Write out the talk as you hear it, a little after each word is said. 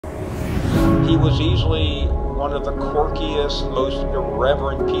He was easily one of the quirkiest, most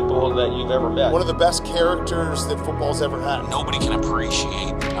irreverent people that you've ever met. One of the best characters that football's ever had. Nobody can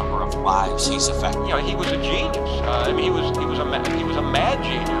appreciate the number of lives he's affected. You know, he was a genius. I mean, he was a mad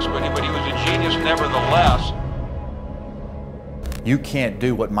genius, but he was a genius nevertheless. You can't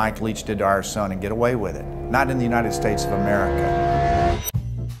do what Mike Leach did to our son and get away with it. Not in the United States of America.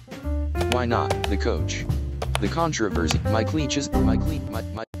 Why not? The coach. The controversy. Mike Leach is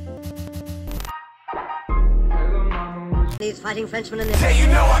These fighting Frenchmen in this. Hey, you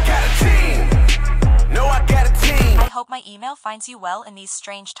know I got a team. No, I got a team. I hope my email finds you well in these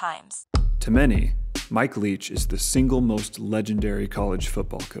strange times. To many, Mike Leach is the single most legendary college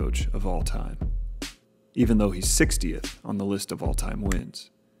football coach of all time, even though he's 60th on the list of all-time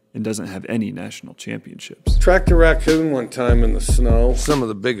wins and doesn't have any national championships. Tracked a raccoon one time in the snow. Some of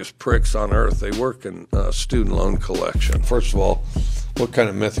the biggest pricks on earth, they work in student loan collection. First of all, what kind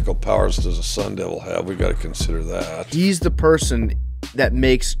of mythical powers does a Sun Devil have? We got to consider that. He's the person that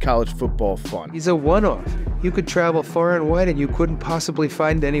makes college football fun. He's a one-off. You could travel far and wide and you couldn't possibly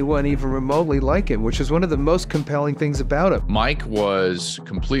find anyone even remotely like him, which is one of the most compelling things about him. Mike was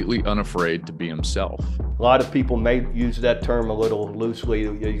completely unafraid to be himself. A lot of people may use that term a little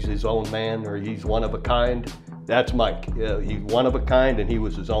loosely. He's his own man, or he's one of a kind. That's Mike. He's one of a kind, and he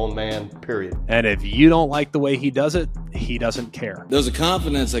was his own man, period. And if you don't like the way he does it, he doesn't care. There was a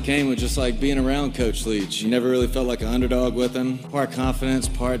confidence that came with just like being around Coach Leach. You never really felt like an underdog with him. Part confidence,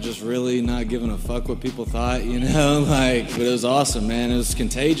 part just really not giving a fuck what people thought, you know? But it was awesome, man. It was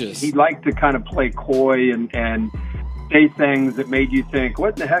contagious. He liked to kind of play coy and say things that made you think,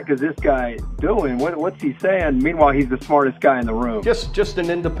 what the heck is this guy doing? What's he saying? Meanwhile, he's the smartest guy in the room. Just an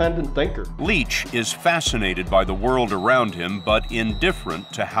independent thinker. Leach is fascinated by the world around him, but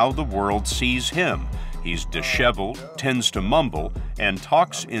indifferent to how the world sees him. He's disheveled, tends to mumble, and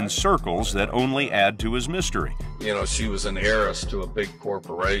talks in circles that only add to his mystery. You know, she was an heiress to a big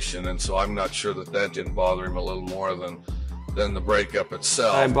corporation, and so I'm not sure that didn't bother him a little more than the breakup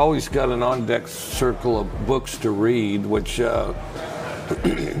itself. I've always got an on-deck circle of books to read, which it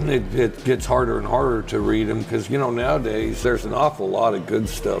gets harder and harder to read them because, you know, nowadays there's an awful lot of good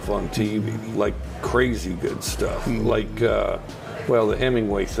stuff on TV, like crazy good stuff. Like, well, the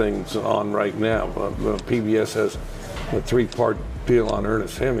Hemingway thing's on right now. PBS has a 3-part deal on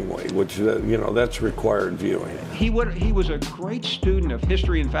Ernest Hemingway, which, you know, that's required viewing. He was a great student of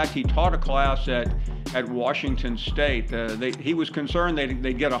history. In fact, he taught a class at Washington State. He was concerned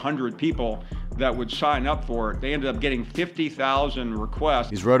they'd get 100 people that would sign up for it. They ended up getting 50,000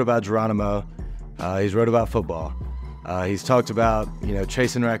 requests. He's wrote about Geronimo. He's wrote about football. He's talked about, you know,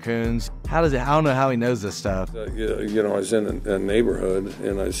 chasing raccoons. I don't know how he knows this stuff. You know, I was in a neighborhood,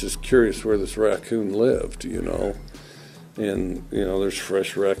 and I was just curious where this raccoon lived, you know. And, you know, there's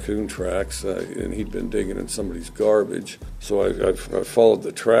fresh raccoon tracks, and he'd been digging in somebody's garbage. So I followed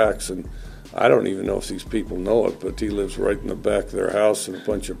the tracks, and I don't even know if these people know it, but he lives right in the back of their house in a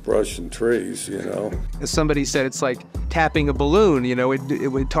bunch of brush and trees, you know. As somebody said, it's like tapping a balloon, you know,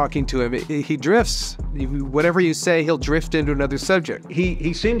 when talking to him. He drifts. Whatever you say, he'll drift into another subject.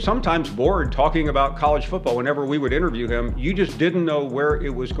 He seemed sometimes bored talking about college football. Whenever we would interview him, you just didn't know where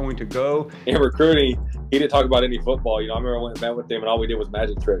it was going to go. In recruiting, he didn't talk about any football. You know, I remember I went and met with him, and all we did was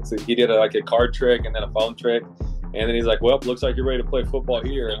magic tricks. He did like a card trick and then a phone trick. And then he's like, well, looks like you're ready to play football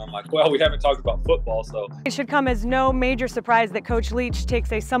here. And I'm like, well, we haven't talked about football, so. It should come as no major surprise that Coach Leach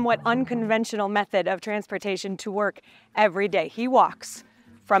takes a somewhat unconventional method of transportation to work every day. He walks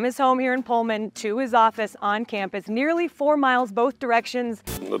from his home here in Pullman to his office on campus, nearly 4 miles both directions.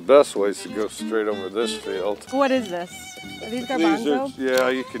 The best way is to go straight over this field. What is this? Are these garbanzo? Yeah,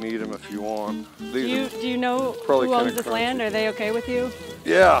 you can eat them if you want. Do you know who owns this land? Are they okay with you?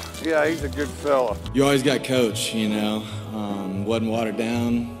 Yeah, he's a good fella. You always got Coach, you know. Wasn't watered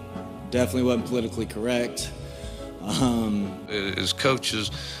down, definitely wasn't politically correct. As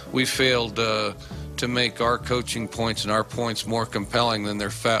coaches, we failed to make our coaching points and our points more compelling than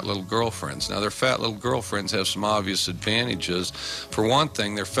their fat little girlfriends. Now, their fat little girlfriends have some obvious advantages. For one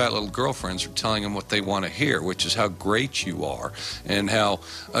thing, their fat little girlfriends are telling them what they want to hear, which is how great you are and how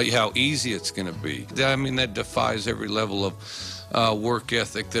easy it's going to be. I mean, that defies every level of work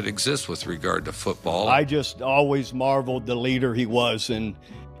ethic that exists with regard to football. I just always marveled the leader he was, and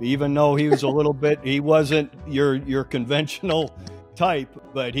even though he was a little bit, he wasn't your conventional type,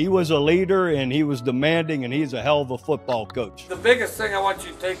 but he was a leader and he was demanding, and he's a hell of a football coach. The biggest thing I want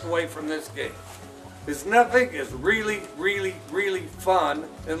you to take away from this game is nothing is really, really, really fun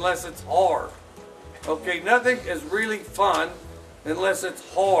unless it's hard. Okay, nothing is really fun unless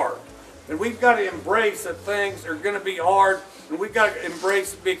it's hard. And we've got to embrace that things are going to be hard, and we've got to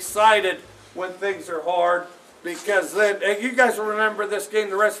embrace, be excited when things are hard, because then you guys will remember this game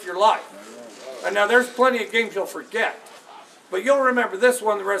the rest of your life. And now there's plenty of games you'll forget, but you'll remember this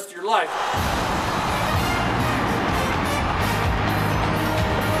one the rest of your life.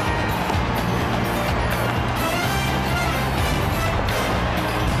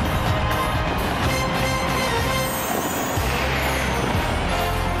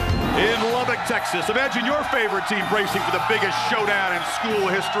 Texas. Imagine your favorite team bracing for the biggest showdown in school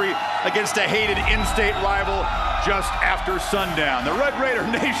history against a hated in-state rival just after sundown. The Red Raider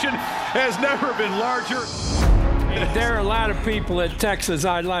Nation has never been larger. There are a lot of people at Texas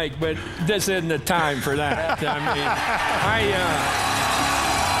I like, but this isn't the time for that.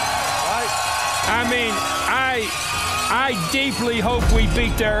 I deeply hope we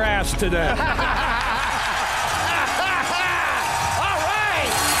beat their ass today.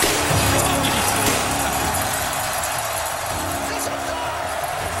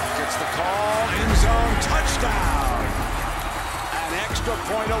 Touchdown! An extra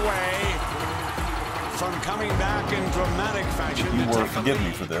point away from coming back in dramatic fashion. You were, forgive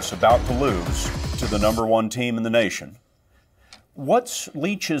me for this, about to lose to the #1 team in the nation. What's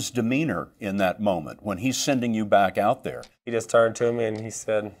Leach's demeanor in that moment when he's sending you back out there? He just turned to me and he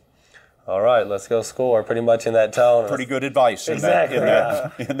said, "All right, let's go score," pretty much in that tone. Pretty good advice in exactly,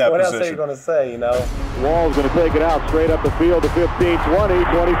 that what position. What else are you going to say, you know? Wall's going to take it out straight up the field to 15, 20,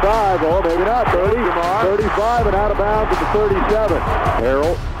 25, oh, maybe not, 30, 35, and out of bounds at the 37.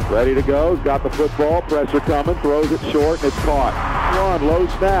 Harrell ready to go, he's got the football, pressure coming, throws it short, and it's caught. One, low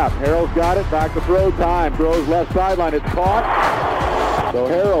snap, Harrell's got it, back to throw time, throws left sideline, it's caught. So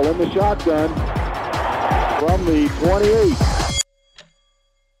Harrell in the shotgun from the 28.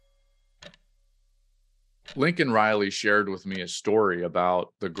 Lincoln Riley shared with me a story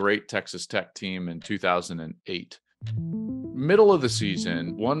about the great Texas Tech team in 2008. Middle of the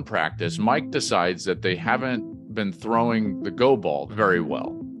season, one practice, Mike decides that they haven't been throwing the go ball very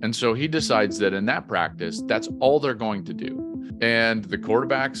well. And so he decides that in that practice, that's all they're going to do. And the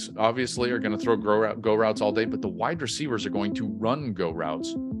quarterbacks obviously are going to throw go routes all day, but the wide receivers are going to run go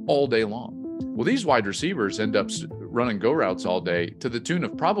routes all day long. Well, these wide receivers end up running go routes all day to the tune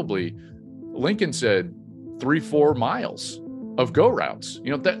of probably, Lincoln said, 3-4 miles of go routes.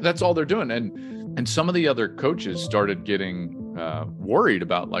 You know, that's all they're doing. And some of the other coaches started getting worried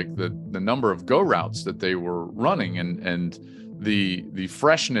about like the number of go routes that they were running and the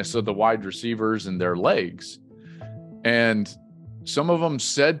freshness of the wide receivers and their legs. And some of them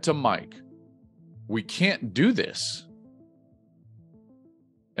said to Mike, "We can't do this."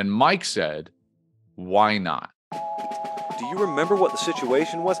 And Mike said, "Why not?" Do you remember what the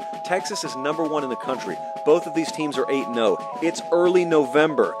situation was? Texas is #1 in the country. Both of these teams are 8-0. It's early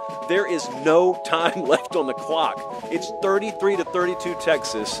November. There is no time left on the clock. It's 33-32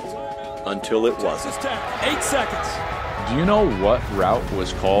 Texas until it wasn't. 8 seconds. Do you know what route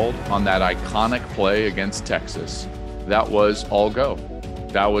was called on that iconic play against Texas? That was all go.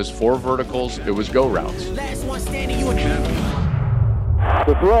 That was 4 verticals. It was go routes.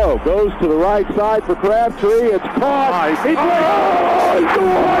 The throw goes to the right side for Crabtree. It's caught.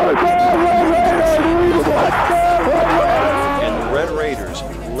 And the Red Raiders,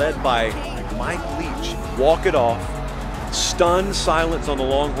 led by Mike Leach, walk it off. Stunned silence on the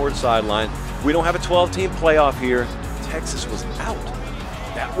Longhorn sideline. We don't have a 12-team playoff here. Texas was out.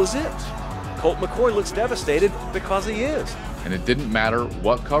 That was it. Colt McCoy looks devastated because he is. And it didn't matter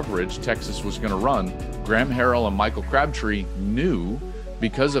what coverage Texas was going to run. Graham Harrell and Michael Crabtree knew,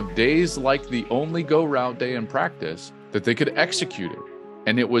 because of days like the only go route day in practice, that they could execute it.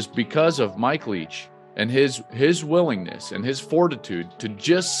 And it was because of Mike Leach and his willingness and his fortitude to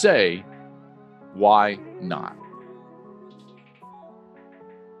just say, why not?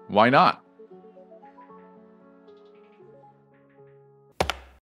 Why not?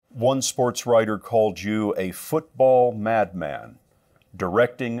 One sports writer called you a football madman,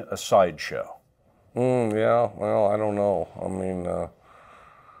 directing a sideshow. Yeah, well, I don't know. I mean,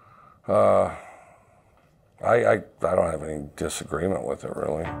 I don't have any disagreement with it,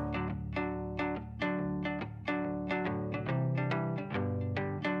 really.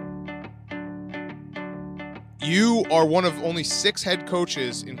 You are one of only 6 head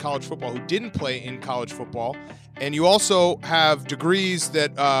coaches in college football who didn't play in college football, and you also have degrees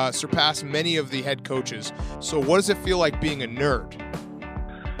that surpass many of the head coaches. So what does it feel like being a nerd?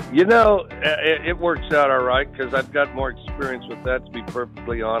 You know, it works out all right because I've got more experience with that, to be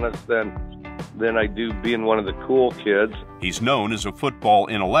perfectly honest, than I do being one of the cool kids. He's known as a football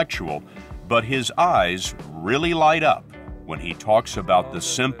intellectual, but his eyes really light up when he talks about the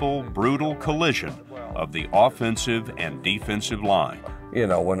simple, brutal collision of the offensive and defensive line. you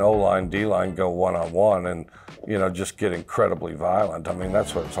know, when O-line, D-line go one-on-one and, you know, just get incredibly violent. I mean,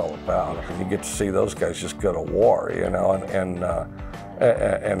 that's what it's all about. And you get to see those guys just go to war, you know,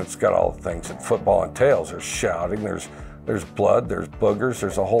 and it's got all the things that football entails. There's shouting, there's blood, there's boogers,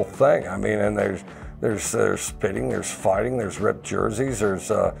 there's a whole thing. I mean, and there's spitting, there's fighting, there's ripped jerseys,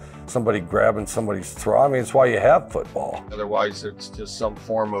 there's somebody grabbing somebody's throat. I mean, it's why you have football. Otherwise, it's just some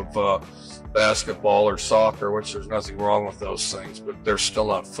form of basketball or soccer, which there's nothing wrong with those things, but they're still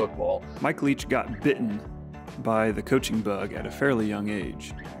not football. Mike Leach got bitten by the coaching bug at a fairly young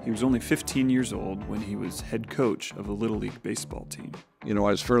age. He was only 15 years old when he was head coach of a Little League baseball team. You know,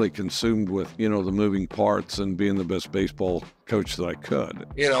 I was fairly consumed with, you know, the moving parts and being the best baseball coach that I could.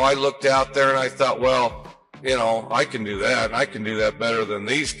 You know, I looked out there and I thought, well, you know, I can do that. I can do that better than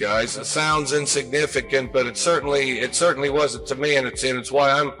these guys. It sounds insignificant, but it certainly wasn't to me, and it's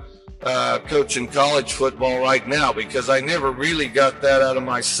why I'm coaching college football right now, because I never really got that out of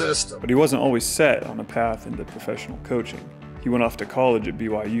my system. But he wasn't always set on a path into professional coaching. He went off to college at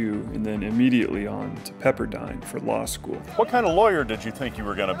BYU and then immediately on to Pepperdine for law school. What kind of lawyer did you think you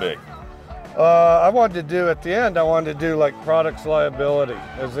were going to be? I wanted to do, at the end, I wanted to do like products liability,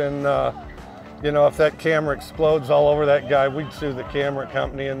 as in, you know, if that camera explodes all over that guy, we'd sue the camera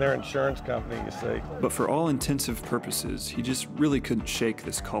company and their insurance company, you see. But for all intensive purposes, he just really couldn't shake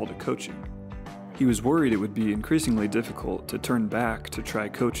this call to coaching. He was worried it would be increasingly difficult to turn back to try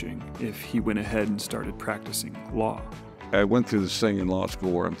coaching if he went ahead and started practicing law. I went through this thing in law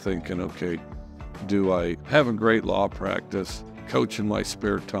school where I'm thinking, okay, do I have a great law practice, coach in my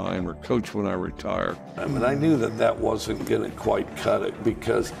spare time, or coach when I retire? I mean, I knew that that wasn't going to quite cut it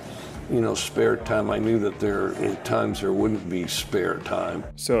because, you know, spare time, I knew that there, at times there wouldn't be spare time.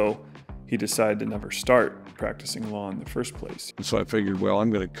 So he decided to never start practicing law in the first place. And so I figured, well, I'm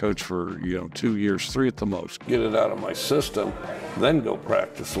going to coach for, you know, 2 years, 3 at the most. Get it out of my system, then go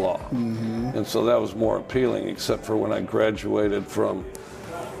practice law. And so that was more appealing, except for when I graduated from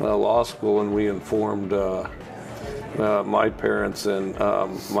law school and we informed my parents and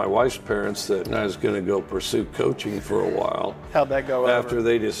my wife's parents that I was going to go pursue coaching for a while. How'd that go After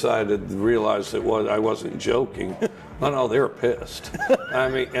they decided, realized that I wasn't joking. No, they were pissed. I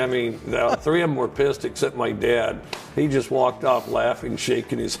mean, 3 of them were pissed except my dad. He just walked off laughing,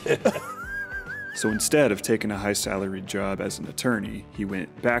 shaking his head. So instead of taking a high salaried job as an attorney, he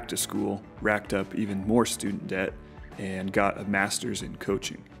went back to school, racked up even more student debt, and got a master's in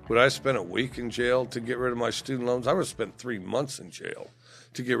coaching. Would I spend a week in jail to get rid of my student loans? I would have spent 3 months in jail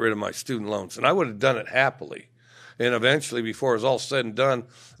to get rid of my student loans, and I would have done it happily. And eventually, before it was all said and done,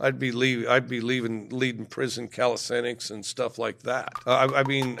 I'd be leading prison calisthenics and stuff like that. I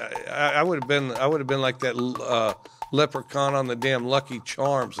mean, I would have been like that leprechaun on the damn Lucky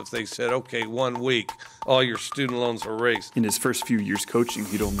Charms if they said, okay, 1 week, all your student loans are raised. In his first few years coaching,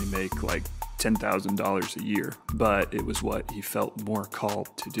 he'd only make like $10,000 a year, but it was what he felt more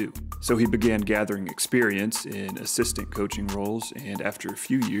called to do. So he began gathering experience in assistant coaching roles, and after a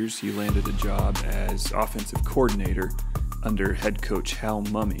few years, he landed a job as offensive coordinator under head coach Hal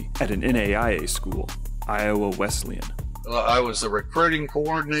Mumme at an NAIA school, Iowa Wesleyan. I was the recruiting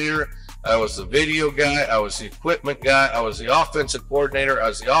coordinator, I was the video guy, I was the equipment guy, I was the offensive coordinator, I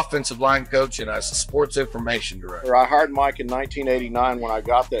was the offensive line coach, and I was the sports information director. I hired Mike in 1989 when I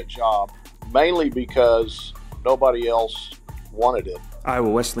got that job, mainly because nobody else wanted it. Iowa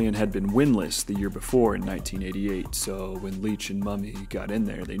Wesleyan had been winless the year before in 1988, so when Leach and Mumme got in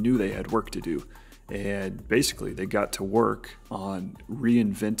there, they knew they had work to do. And basically, they got to work on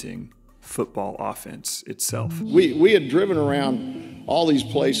reinventing football offense itself. We had driven around all these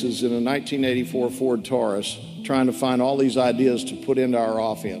places in a 1984 Ford Taurus trying to find all these ideas to put into our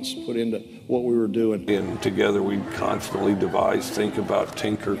offense, put into what we were doing. And together we'd constantly devise, think about,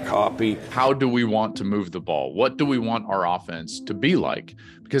 tinker, copy. How do we want to move the ball? What do we want our offense to be like?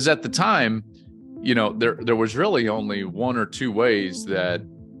 Because at the time, you know, there was really only 1 or 2 ways that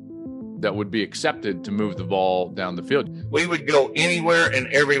would be accepted to move the ball down the field. We would go anywhere and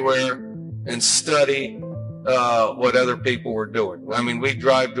everywhere and study what other people were doing. I mean, we'd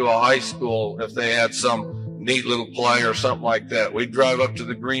drive to a high school if they had some neat little play or something like that. We'd drive up to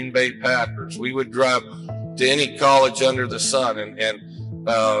the Green Bay Packers. We would drive to any college under the sun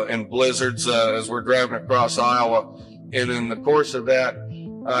and blizzards as we're driving across Iowa. And in the course of that,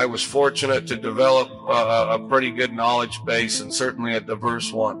 I was fortunate to develop a pretty good knowledge base, and certainly a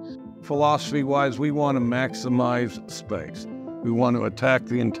diverse one. Philosophy-wise, we want to maximize space. We want to attack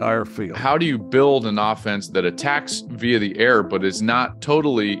the entire field. How do you build an offense that attacks via the air but is not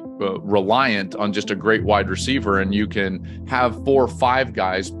totally reliant on just a great wide receiver, and you can have 4 or 5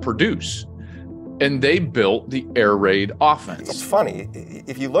 guys produce? And they built the air raid offense. It's funny,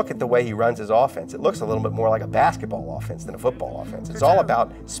 if you look at the way he runs his offense, it looks a little bit more like a basketball offense than a football offense. It's all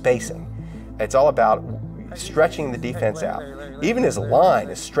about spacing. It's all about stretching the defense out. Even his line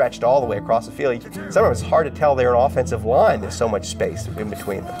is stretched all the way across the field. Sometimes it's hard to tell they're an offensive line. There's so much space in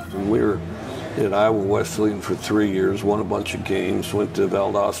between them. We were at Iowa Wesleyan for 3 years, won a bunch of games, went to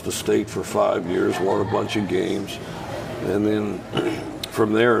Valdosta State for 5 years, won a bunch of games, and then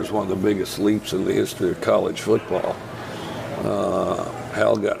from there is one of the biggest leaps in the history of college football.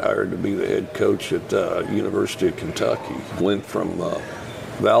 Hal got hired to be the head coach at University of Kentucky. Went from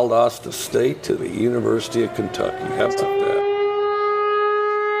Valdosta State to the University of Kentucky. How about that?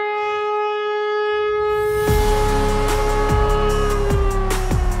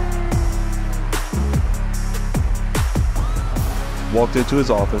 Walked into his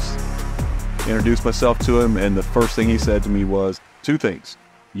office, introduced myself to him, and the first thing he said to me was 2 things.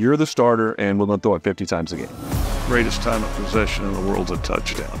 You're the starter, and we're going to throw it 50 times a game. Greatest time of possession in the world's a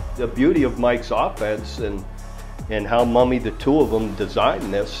touchdown. The beauty of Mike's offense and how Mummy, the two of them,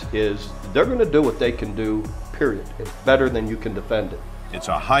 designed this is they're going to do what they can do, period. It's better than you can defend it. It's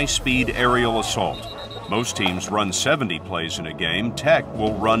a high-speed aerial assault. Most teams run 70 plays in a game. Tech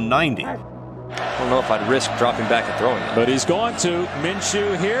will run 90. I don't know if I'd risk dropping back and throwing it. But he's going to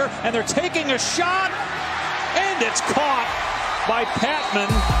Minshew here, and they're taking a shot, and it's caught by Patman.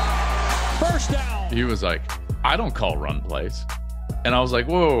 First down. He was like, I don't call run plays. And I was like,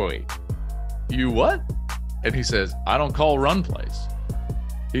 wait. You what? And he says, I don't call run plays.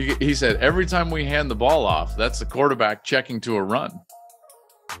 He said, every time we hand the ball off, that's the quarterback checking to a run.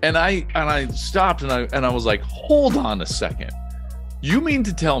 And I stopped and I was like, hold on a second. You mean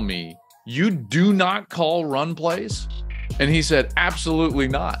to tell me you do not call run plays? And he said, absolutely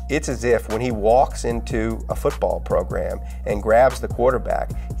not. It's as if when he walks into a football program and grabs the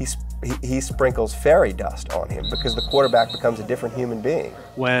quarterback, he sprinkles fairy dust on him because the quarterback becomes a different human being.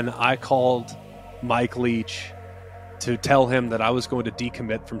 When I called Mike Leach to tell him that I was going to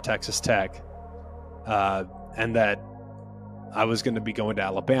decommit from Texas Tech and that I was going to be going to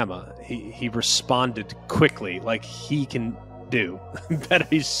Alabama, he responded quickly, like he can do. That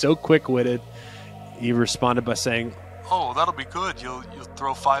he's so quick-witted. He responded by saying, "Oh, that'll be good. You'll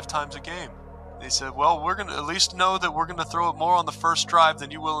throw 5 times a game." They said, "Well, we're gonna at least know that we're gonna throw it more on the first drive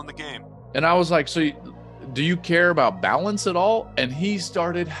than you will in the game." And I was like, "So, do you care about balance at all?" And he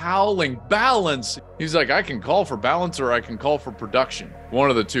started howling, "Balance!" He's like, "I can call for balance or I can call for production. One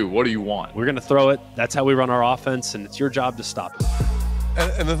of the two. What do you want?" We're gonna throw it. That's how we run our offense, and it's your job to stop it.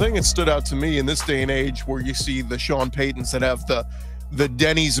 And the thing that stood out to me in this day and age where you see the Sean Paytons that have the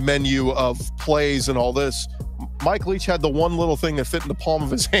Denny's menu of plays and all this, Mike Leach had the one little thing that fit in the palm of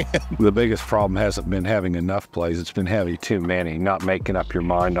his hand. The biggest problem hasn't been having enough plays. It's been having too many, not making up your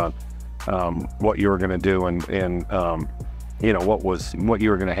mind on what you were going to do and you know, what you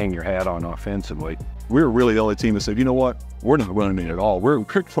were going to hang your hat on offensively. We were really the only team that said, you know what, we're not running it at all. We're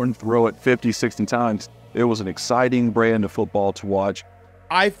going to throw it 50, 60 times. It was an exciting brand of football to watch.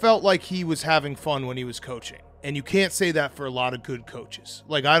 I felt like he was having fun when he was coaching. And you can't say that for a lot of good coaches.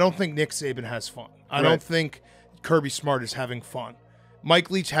 Like, I don't think Nick Saban has fun. I don't think Kirby Smart is having fun.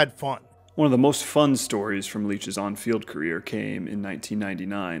 Mike Leach had fun. One of the most fun stories from Leach's on-field career came in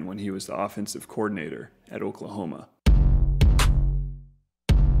 1999 when he was the offensive coordinator at Oklahoma.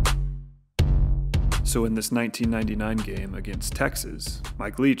 So in this 1999 game against Texas,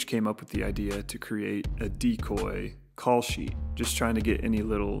 Mike Leach came up with the idea to create a decoy call sheet, just trying to get any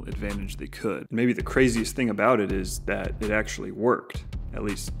little advantage they could. Maybe the craziest thing about it is that it actually worked, at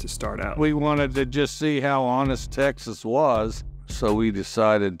least to start out. We wanted to just see how honest Texas was, so we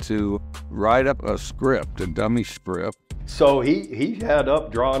decided to write up a script, a dummy script. So he had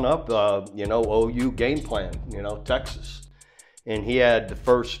drawn up, OU game plan, Texas. And he had the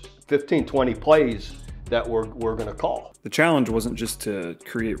first 15, 20 plays that we're going to call. The challenge wasn't just to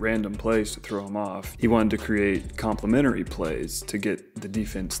create random plays to throw them off. He wanted to create complementary plays to get the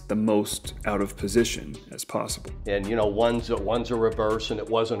defense the most out of position as possible. And one's a reverse and it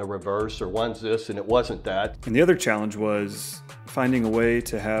wasn't a reverse, or one's this and it wasn't that. And the other challenge was finding a way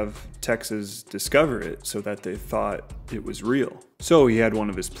to have Texas discover it so that they thought it was real. So he had one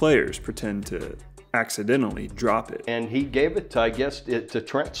of his players pretend to accidentally drop it. And he gave it to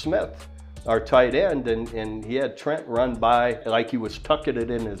Trent Smith, our tight end, and he had Trent run by like he was tucking it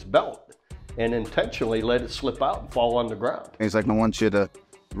in his belt and intentionally let it slip out and fall on the ground. He's like, I want you to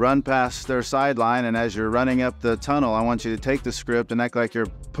run past their sideline, and as you're running up the tunnel, I want you to take the script and act like you're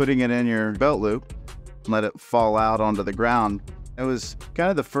putting it in your belt loop and let it fall out onto the ground. It was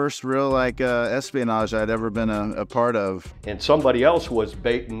kind of the first real espionage I'd ever been a part of. And somebody else was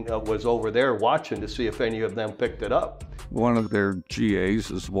was over there watching to see if any of them picked it up. One of their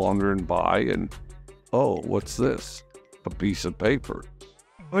GAs is wandering by and, oh, what's this? A piece of paper.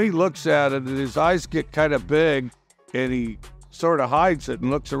 Well, he looks at it and his eyes get kind of big and he sort of hides it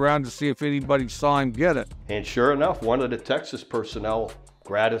and looks around to see if anybody saw him get it. And sure enough, one of the Texas personnel,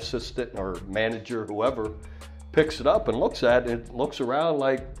 grad assistant or manager, whoever, picks it up and looks at it and looks around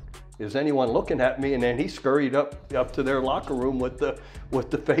like, is anyone looking at me? And then he scurried up to their locker room with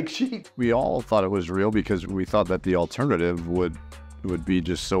the fake sheet. We all thought it was real because we thought that the alternative would be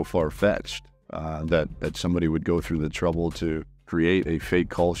just so far-fetched that somebody would go through the trouble to create a fake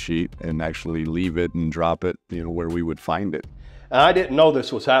call sheet and actually leave it and drop it, where we would find it. I didn't know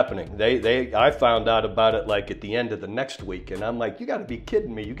this was happening. I found out about it like at the end of the next week, and I'm like, you got to be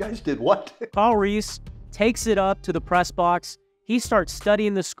kidding me. You guys did what? Paul Reese takes it up to the press box. He starts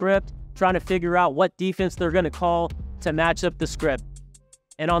studying the script, trying to figure out what defense they're going to call to match up the script.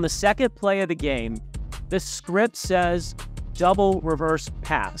 And on the second play of the game, the script says double reverse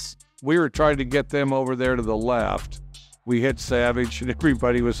pass. We were trying to get them over there to the left. We hit Savage and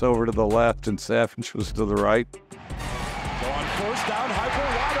everybody was over to the left and Savage was to the right. So on first down, Hyper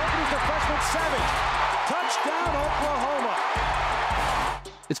wide open is the freshman Savage. Touchdown, Oklahoma.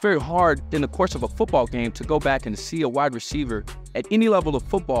 It's very hard in the course of a football game to go back and see a wide receiver at any level of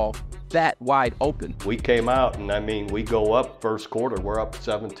football that wide open. We came out and we go up first quarter, we're up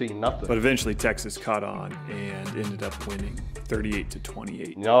 17-0. But eventually Texas caught on and ended up winning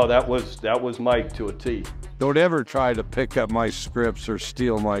 38-28. No, that was Mike to a T. Don't ever try to pick up my scripts or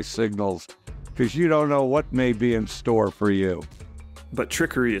steal my signals because you don't know what may be in store for you. But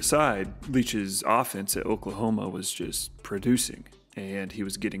trickery aside, Leach's offense at Oklahoma was just producing, and he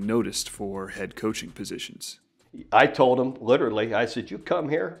was getting noticed for head coaching positions. I told him, literally, I said, you come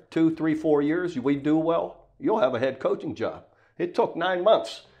here 2, 3, 4 years, we do well, you'll have a head coaching job. It took 9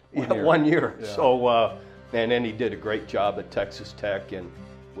 months, 1 year. Yeah. So, and then he did a great job at Texas Tech. And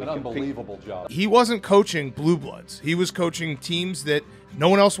an unbelievable job. He wasn't coaching blue bloods. He was coaching teams that no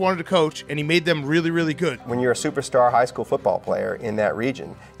one else wanted to coach, and he made them really, really good. When you're a superstar high school football player in that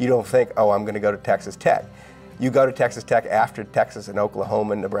region, you don't think, oh, I'm going to go to Texas Tech. You go to Texas Tech after Texas and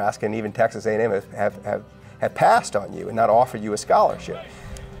Oklahoma and Nebraska and even Texas A&M have passed on you and not offered you a scholarship.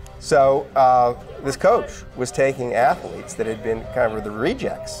 So this coach was taking athletes that had been kind of the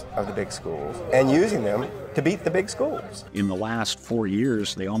rejects of the big schools and using them to beat the big schools. In the last 4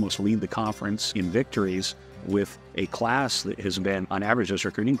 years, they almost lead the conference in victories with a class that has been, on average, those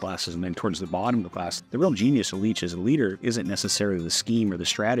recruiting classes, and then towards the bottom of the class. The real genius of Leach as a leader isn't necessarily the scheme or the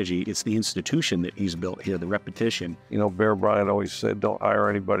strategy, it's the institution that he's built here, the repetition. Bear Bryant always said, don't hire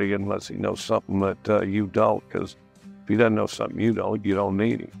anybody unless he knows something that you don't, because if he doesn't know something you don't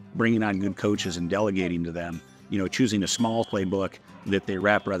need him. Bringing on good coaches and delegating to them, choosing a small playbook that they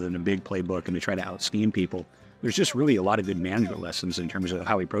rep rather than a big playbook and they try to out-scheme people. There's just really a lot of good management lessons in terms of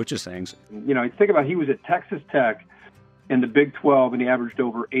how he approaches things. Think about he was at Texas Tech in the Big 12 and he averaged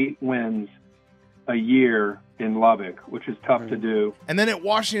over 8 wins a year in Lubbock, which is tough to do. And then at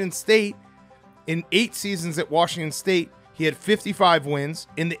Washington State, in 8 seasons at Washington State, he had 55 wins.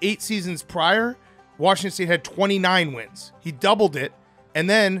 In the 8 seasons prior, Washington State had 29 wins. He doubled it. And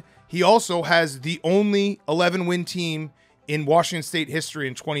then he also has the only 11-win team in Washington State history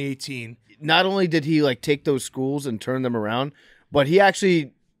in 2018. Not only did he take those schools and turn them around, but he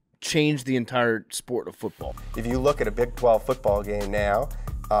actually changed the entire sport of football. If you look at a Big 12 football game now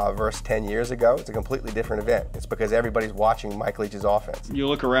versus 10 years ago, it's a completely different event. It's because everybody's watching Mike Leach's offense. You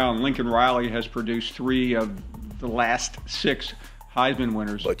look around, Lincoln Riley has produced 3 of the last 6 Heisman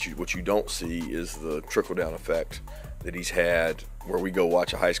winners. But what you don't see is the trickle-down effect that he's had where we go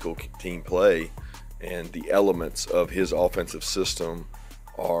watch a high school team play and the elements of his offensive system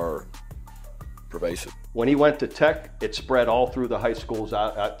are pervasive. When he went to Tech, it spread all through the high schools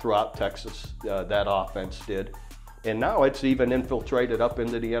throughout Texas, that offense did. And now it's even infiltrated up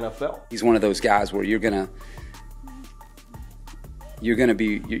into the NFL. He's one of those guys where you'll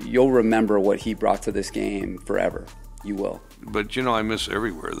remember what he brought to this game forever. You will. But I miss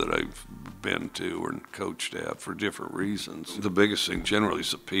everywhere that I've been to or coached at for different reasons. The biggest thing generally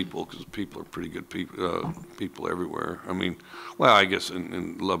is the people, because people are pretty good people everywhere. I guess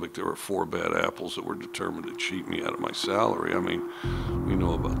in Lubbock there were 4 bad apples that were determined to cheat me out of my salary. We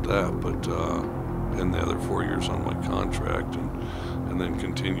know about that, but and the other 4 years on my contract, and then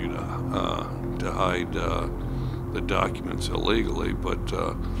continue to hide the documents illegally. But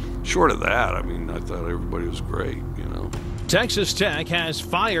short of that, I thought everybody was great, Texas Tech has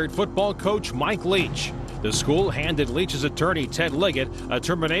fired football coach Mike Leach. The school handed Leach's attorney, Ted Liggett, a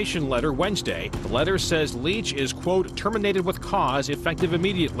termination letter Wednesday. The letter says Leach is, quote, terminated with cause effective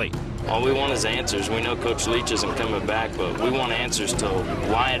immediately. All we want is answers. We know Coach Leach isn't coming back, but we want answers to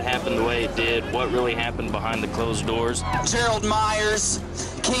why it happened the way it did, what really happened behind the closed doors. Gerald Myers,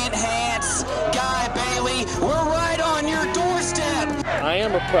 Kent Hance, Guy Bailey, we're right on your doorstep. I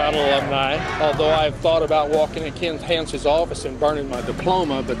am a proud alumni, although I've thought about walking in Kent Hance's office and burning my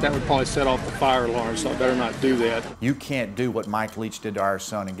diploma, but that would probably set off the fire alarm, so I better not do that. You can't do what Mike Leach did to our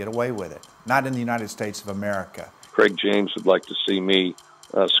son and get away with it. Not in the United States of America. Craig James would like to see me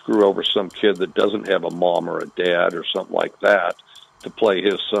screw over some kid that doesn't have a mom or a dad or something like that to play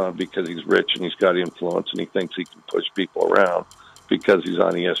his son because he's rich and he's got influence and he thinks he can push people around because he's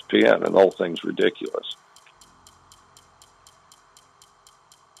on ESPN, and the whole thing's ridiculous.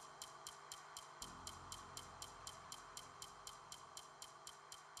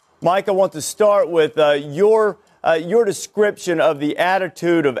 Mike, I want to start with your description of the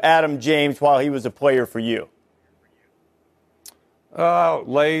attitude of Adam James while he was a player for you.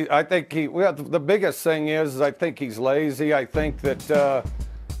 I think the biggest thing is I think he's lazy. I think that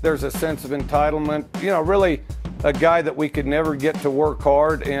there's a sense of entitlement. You know, really a guy that we could never get to work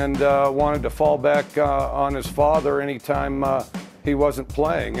hard and wanted to fall back on his father anytime he wasn't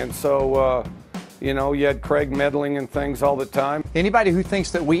playing. And so, you know, you had Craig meddling in things all the time. Anybody who thinks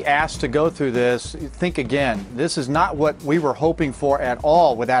that we asked to go through this, think again. This is not what we were hoping for at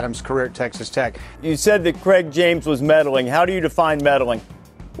all with Adam's career at Texas Tech. You said that Craig James was meddling. How do you define meddling?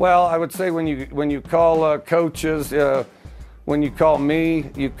 Well, I would say when you call coaches, when you call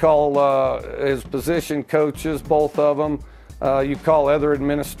me, you call his position coaches, both of them. You call other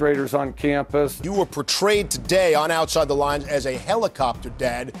administrators on campus. You were portrayed today on Outside the Lines as a helicopter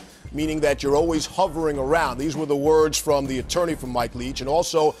dad, meaning that you're always hovering around. These were the words from the attorney from Mike Leach, and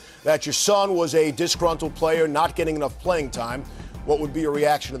also that your son was a disgruntled player, not getting enough playing time. What would be your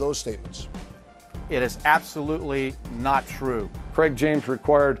reaction to those statements? It is absolutely not true. Craig James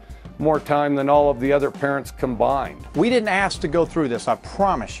required more time than all of the other parents combined. We didn't ask to go through this, I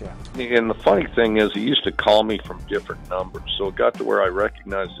promise you. And the funny thing is, he used to call me from different numbers, so it got to where I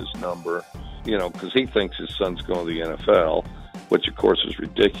recognized his number, you know, because he thinks his son's going to the NFL, which of course is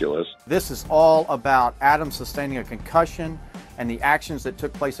ridiculous. This is all about Adam sustaining a concussion and the actions that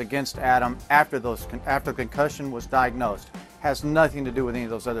took place against Adam after concussion was diagnosed. Has nothing to do with any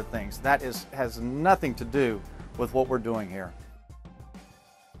of those other things. That has nothing to do with what we're doing here.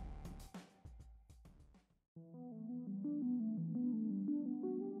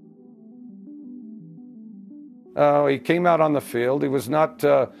 He came out on the field. He was not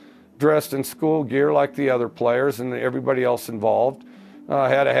dressed in school gear like the other players and everybody else involved.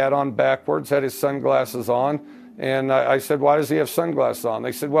 Had a hat on backwards, had his sunglasses on. And I said, why does he have sunglasses on?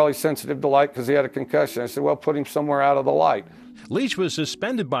 They said, well, he's sensitive to light because he had a concussion. I said, well, put him somewhere out of the light. Leach was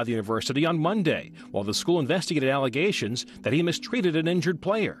suspended by the university on Monday while the school investigated allegations that he mistreated an injured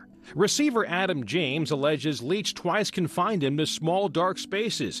player. Receiver Adam James alleges Leach twice confined him to small, dark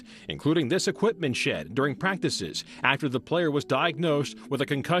spaces, including this equipment shed during practices after the player was diagnosed with a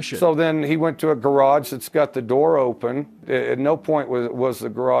concussion. So then he went to a garage that's got the door open. At no point was the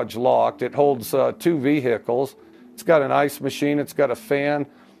garage locked. It holds 2 vehicles. It's got an ice machine. It's got a fan.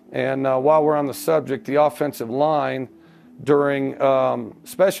 And while we're on the subject, the offensive line during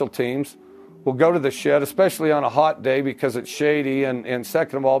special teams will go to the shed, especially on a hot day because it's shady, and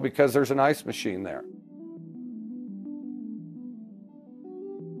second of all, because there's an ice machine there.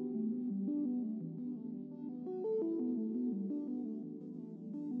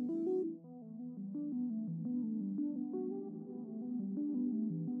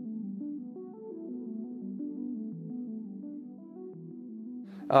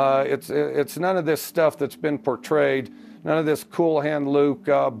 It's none of this stuff that's been portrayed. None of this Cool Hand Luke,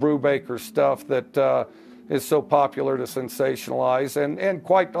 Brubaker stuff that is so popular to sensationalize. And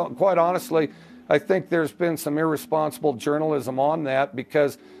quite honestly, I think there's been some irresponsible journalism on that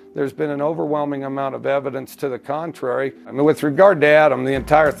because there's been an overwhelming amount of evidence to the contrary. I mean, with regard to Adam, the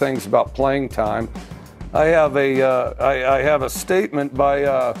entire thing's about playing time. I have a statement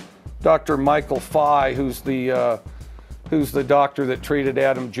by Dr. Michael Fye, who's the doctor that treated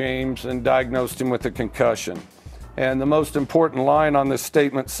Adam James and diagnosed him with a concussion. And the most important line on this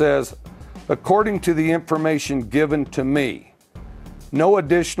statement says, according to the information given to me, no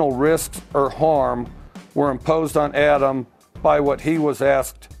additional risks or harm were imposed on Adam by what he was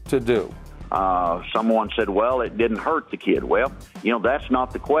asked to do. Someone said, well, it didn't hurt the kid. Well, you know, that's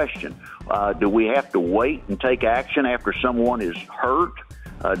not the question. Do we have to wait and take action after someone is hurt?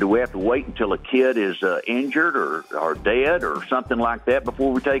 Do we have to wait until a kid is injured or dead or something like that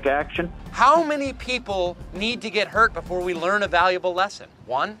before we take action? How many people need to get hurt before we learn a valuable lesson?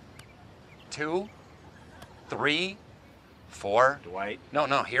 1, 2, 3, 4. Dwight.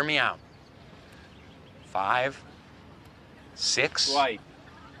 No, hear me out. 5, 6. Dwight.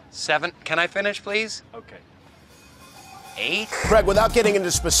 7. Can I finish, please? Okay. 8. Craig, without getting into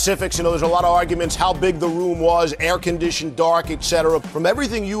specifics, there's a lot of arguments how big the room was, air-conditioned, dark, etc. From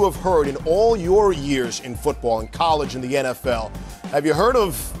everything you have heard in all your years in football, in college, and the NFL, have you heard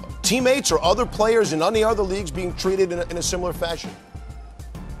of teammates or other players in any other leagues being treated in a similar fashion?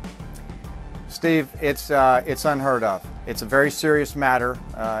 Steve, it's unheard of. It's a very serious matter,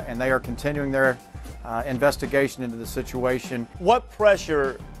 and they are continuing their investigation into the situation. What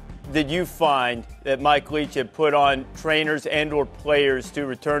pressure did you find that Mike Leach had put on trainers and or players to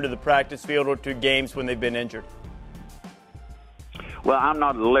return to the practice field or to games when they've been injured? Well, I'm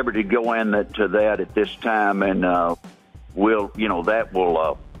not at liberty to go into that at this time, and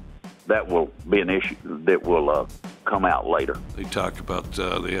that will be an issue that will come out later. They talk about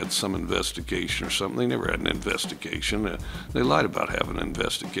they had some investigation or something. They never had an investigation. They lied about having an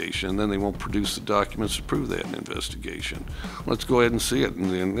investigation, and then they won't produce the documents to prove they had an investigation. Let's go ahead and see it.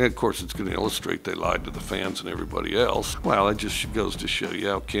 And then, of course, it's going to illustrate they lied to the fans and everybody else. Well, it just goes to show you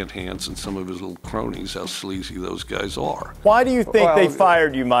how Kent Hance and some of his little cronies, how sleazy those guys are. Why do you think they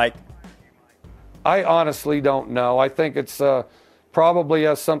fired you, Mike? I honestly don't know. I think it's probably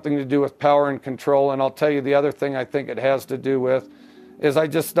has something to do with power and control, and I'll tell you the other thing I think it has to do with is I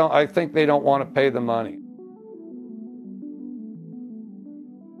think they don't want to pay the money.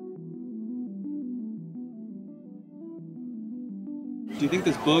 Do you think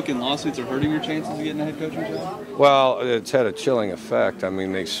this book and lawsuits are hurting your chances of getting a head coaching job? Well, it's had a chilling effect. I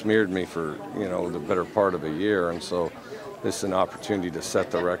mean, they smeared me for, the better part of a year, and so this is an opportunity to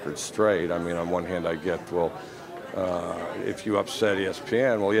set the record straight. I mean, on one hand, I get, if you upset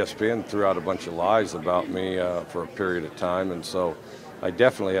ESPN, ESPN threw out a bunch of lies about me for a period of time, and so I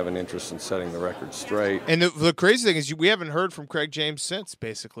definitely have an interest in setting the record straight. And the crazy thing is we haven't heard from Craig James since,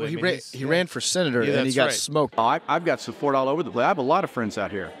 basically. Well, he ran for senator, and he got smoked. I've got support all over the place. I have a lot of friends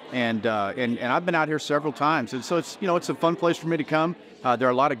out here, and I've been out here several times, and so it's a fun place for me to come. There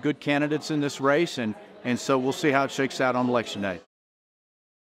are a lot of good candidates in this race, and so we'll see how it shakes out on election day.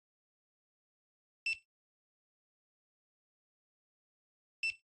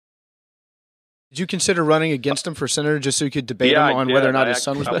 Did you consider running against him for senator just so you could debate him on whether or not his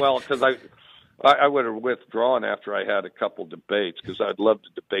son was back? Well, because I would have withdrawn after I had a couple debates, because I'd love to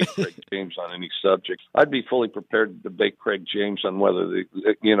debate Craig James on any subject. I'd be fully prepared to debate Craig James on whether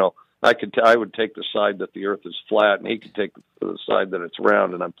I would take the side that the earth is flat, and he could take the side that it's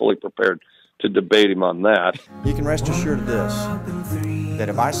round, and I'm fully prepared to debate him on that. You can rest assured of this, that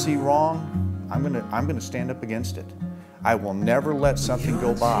if I see wrong, I'm gonna stand up against it. I will never let something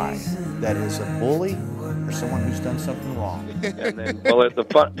go by that is a bully or someone who's done something wrong. And then,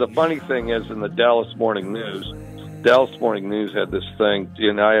 the funny thing is, in the Dallas Morning News had this thing,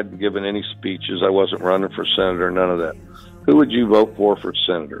 I hadn't given any speeches, I wasn't running for senator, none of that. Who would you vote for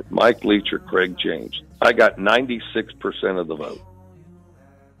senator, Mike Leach or Craig James? I got 96% of the vote.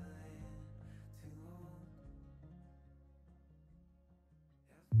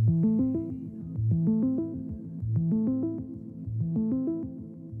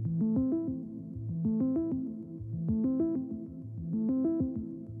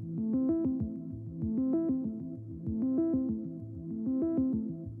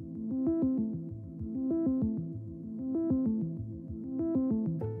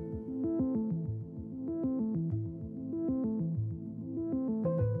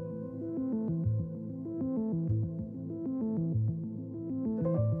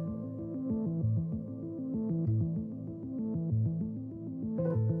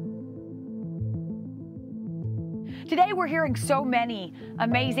 Today we're hearing so many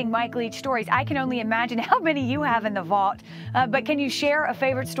amazing Mike Leach stories. I can only imagine how many you have in the vault. But can you share a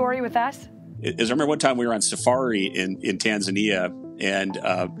favorite story with us? I remember one time we were on safari in Tanzania,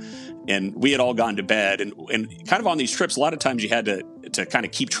 and we had all gone to bed. And kind of on these trips, a lot of times you had to kind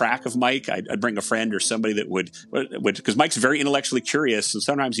of keep track of Mike. I'd bring a friend or somebody that would, because Mike's very intellectually curious, and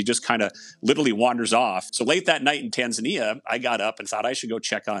sometimes he just kind of literally wanders off. So late that night in Tanzania, I got up and thought I should go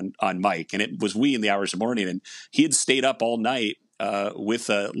check on Mike. And it was wee in the hours of morning, and he had stayed up all night with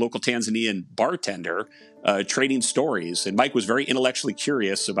a local Tanzanian bartender trading stories. And Mike was very intellectually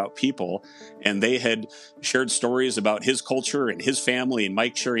curious about people, and they had shared stories about his culture and his family, and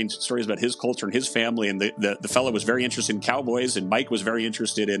Mike sharing stories about his culture and his family. And the fellow was very interested in cowboys, and Mike was very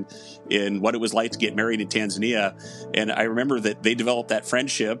interested in what it was like to get married in Tanzania. And I remember that they developed that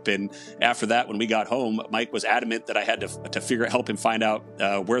friendship. And after that, when we got home, Mike was adamant that I had to help him find out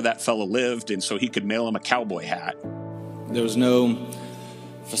where that fellow lived, and so he could mail him a cowboy hat. There was no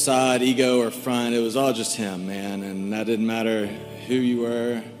facade, ego, or front. It was all just him, man. And that didn't matter who you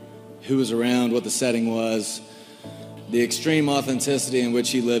were, who was around, what the setting was. The extreme authenticity in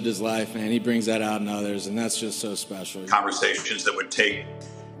which he lived his life, man, he brings that out in others, and that's just so special. Conversations that would take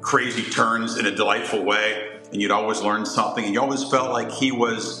crazy turns in a delightful way, and you'd always learn something, and you always felt like he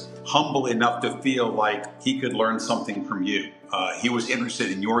was humble enough to feel like he could learn something from you. He was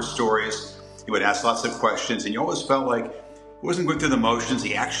interested in your stories. He would ask lots of questions, and you always felt like he wasn't going through the motions.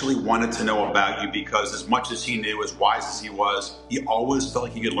 He actually wanted to know about you, because as much as he knew, as wise as he was, he always felt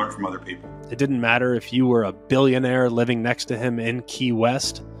like he could learn from other people. It didn't matter if you were a billionaire living next to him in Key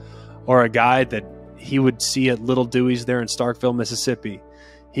West or a guy that he would see at Little Dewey's there in Starkville, Mississippi.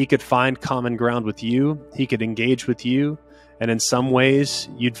 He could find common ground with you. He could engage with you. And in some ways,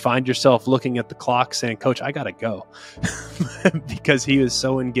 you'd find yourself looking at the clock saying, Coach, I got to go. Because he was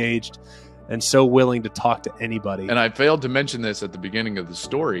so engaged and so willing to talk to anybody. And I failed to mention this at the beginning of the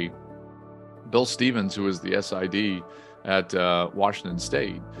story. Bill Stevens, who was the SID at Washington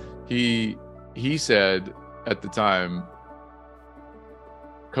State, he said at the time,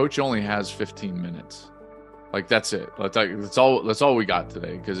 Coach only has 15 minutes. Like, that's it. That's all we got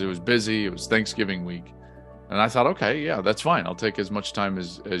today, because it was busy. It was Thanksgiving week. And I thought, okay, yeah, that's fine. I'll take as much time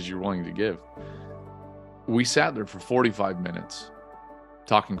as you're willing to give. We sat there for 45 minutes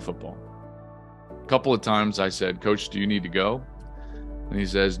talking football. A couple of times I said, Coach, do you need to go? And he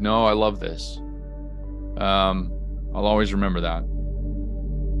says, no, I love this. I'll always remember that.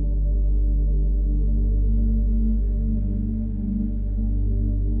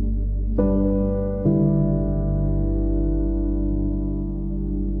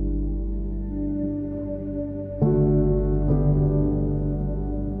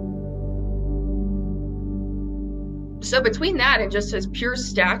 So between that and just his pure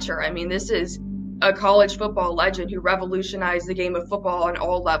stature, I mean, this is a college football legend who revolutionized the game of football on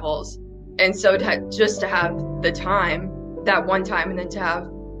all levels. And so just to have the time, that one time, and then to have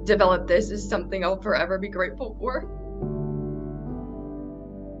developed this is something I'll forever be grateful for.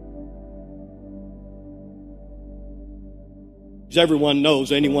 As everyone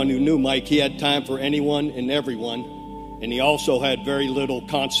knows, anyone who knew Mike, he had time for anyone and everyone. And he also had very little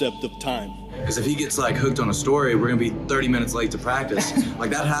concept of time. Because if he gets like hooked on a story, we're gonna be 30 minutes late to practice. Like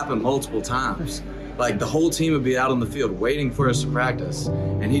that happened multiple times. Like the whole team would be out on the field waiting for us to practice,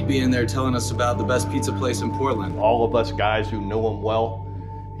 and he'd be in there telling us about the best pizza place in Portland. All of us guys who knew him well,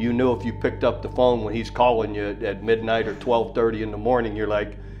 you knew if you picked up the phone when he's calling you at midnight or 12:30 in the morning, you're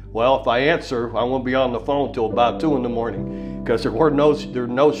like, well, if I answer, I won't be on the phone till about 2 in the morning. Because there were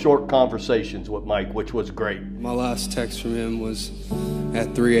no short conversations with Mike, which was great. My last text from him was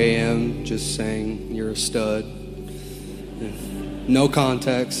at 3 a.m. just saying, you're a stud. No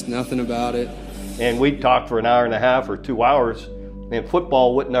context, nothing about it. And we'd talk for an hour and a half or 2 hours, and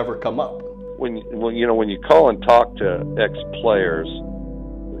football would never come up. When you call and talk to ex-players,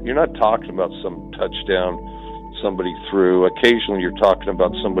 you're not talking about some touchdown somebody threw. Occasionally you're talking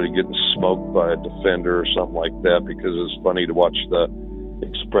about somebody getting smoked by a defender or something like that, because it's funny to watch the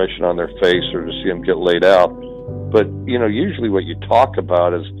expression on their face or to see them get laid out. But, usually what you talk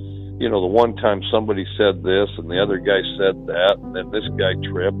about is, the one time somebody said this and the other guy said that, and then this guy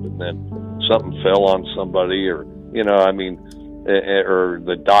tripped and then something fell on somebody, or, or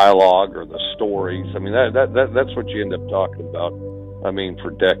the dialogue or the stories. I mean, that's what you end up talking about,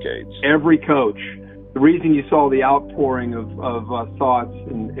 for decades. Every coach, the reason you saw the outpouring of thoughts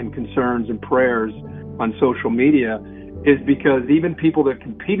and concerns and prayers on social media is because even people that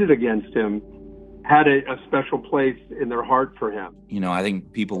competed against him had a special place in their heart for him. I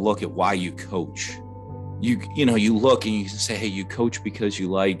think people look at why you coach. You look and you say, hey, you coach because you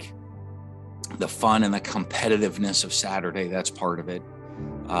like the fun and the competitiveness of Saturday. That's part of it.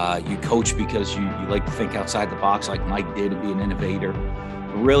 You coach because you like to think outside the box like Mike did and be an innovator.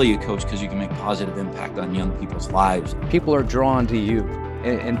 But really you coach because you can make positive impact on young people's lives. People are drawn to you,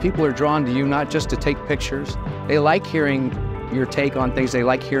 and people are drawn to you not just to take pictures. They like hearing your take on things. They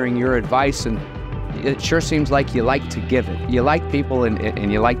like hearing your advice, and it sure seems like you like to give it. You like people,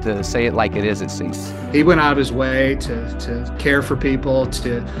 and you like to say it like it is, it seems. He went out of his way to care for people, if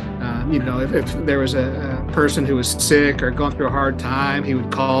there was a person who was sick or going through a hard time, he would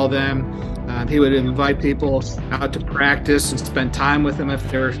call them. He would invite people out to practice and spend time with them if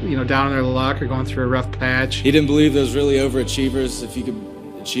they're, down on their luck or going through a rough patch. He didn't believe those really overachievers, if you could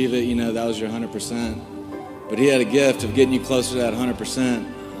achieve it, that was your 100%. But he had a gift of getting you closer to that 100%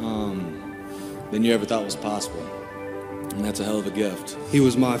 than you ever thought was possible. And that's a hell of a gift. He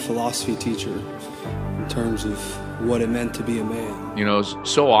was my philosophy teacher in terms of what it meant to be a man.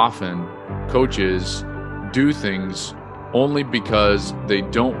 So often coaches do things only because they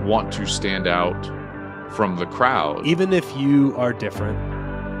don't want to stand out from the crowd. Even if you are different,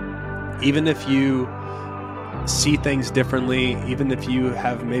 even if you see things differently, even if you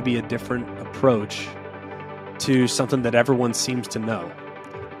have maybe a different approach to something that everyone seems to know,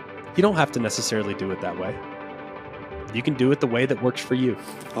 you don't have to necessarily do it that way. You can do it the way that works for you.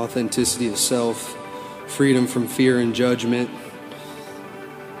 Authenticity of self, freedom from fear and judgment,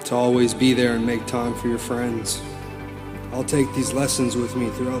 to always be there and make time for your friends. I'll take these lessons with me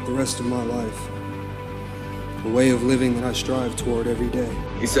throughout the rest of my life. A way of living that I strive toward every day.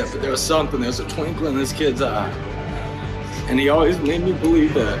 He said, but there was a twinkle in this kid's eye. And he always made me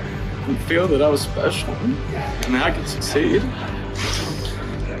believe that and feel that I was special and I could succeed.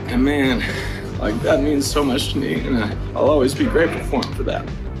 And man, that means so much to me, and I'll always be grateful for him for that.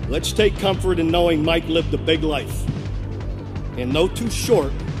 Let's take comfort in knowing Mike lived a big life. And no too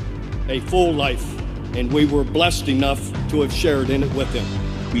short, a full life. And we were blessed enough to have shared in it with him.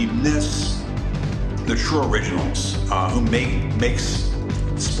 We miss the true originals who makes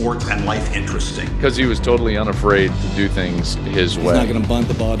sports and life interesting. Because he was totally unafraid to do things his way. He's not going to bunt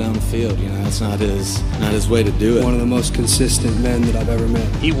the ball down the field. That's not his way to do it. One of the most consistent men that I've ever met.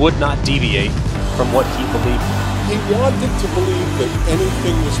 He would not deviate from what he believed. He wanted to believe that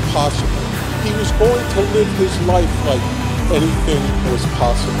anything was possible. He was going to live his life like anything was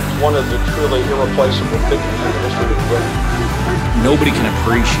possible. One of the truly irreplaceable figures in the history of the game. Nobody can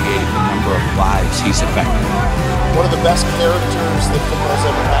appreciate the number of lives he's affected. One of the best characters that football's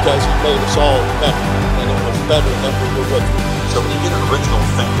ever had. Because he made us all better, and it was better than we were with him. So when you get an original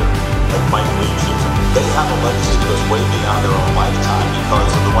thinker like Mike Leach, they have a legacy that goes way beyond their own lifetime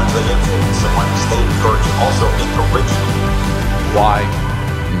because of the ones they influence, the ones they encourage, and also think originally. Why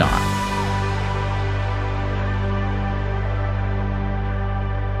not?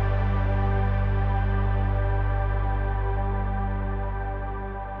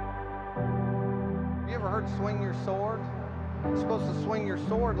 Swing your sword. You're supposed to swing your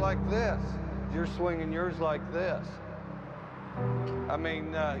sword like this. You're swinging yours like this. I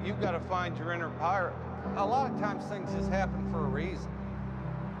mean, you've got to find your inner pirate. A lot of times things just happen for a reason.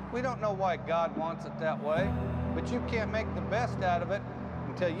 We don't know why God wants it that way, but you can't make the best out of it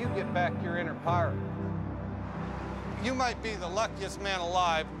until you get back your inner pirate. You might be the luckiest man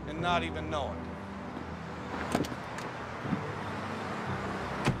alive and not even know it.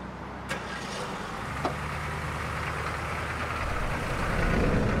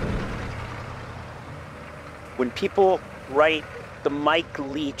 When people write the Mike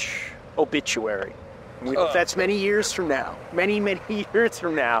Leach obituary, that's many years from now, many years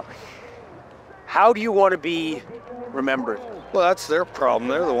from now, how do you want to be remembered? Well, that's their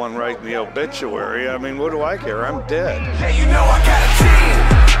problem. They're the one writing the obituary. I mean, what do I care? I'm dead. Hey, you know I got a team.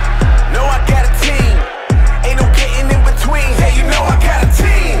 No, I got a team. Ain't no getting in between. Hey, you know I got a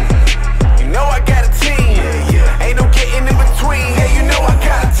team. You know I got a team. Ain't no getting in between. Hey, you know I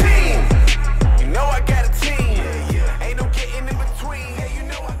got a team. You know I got a team.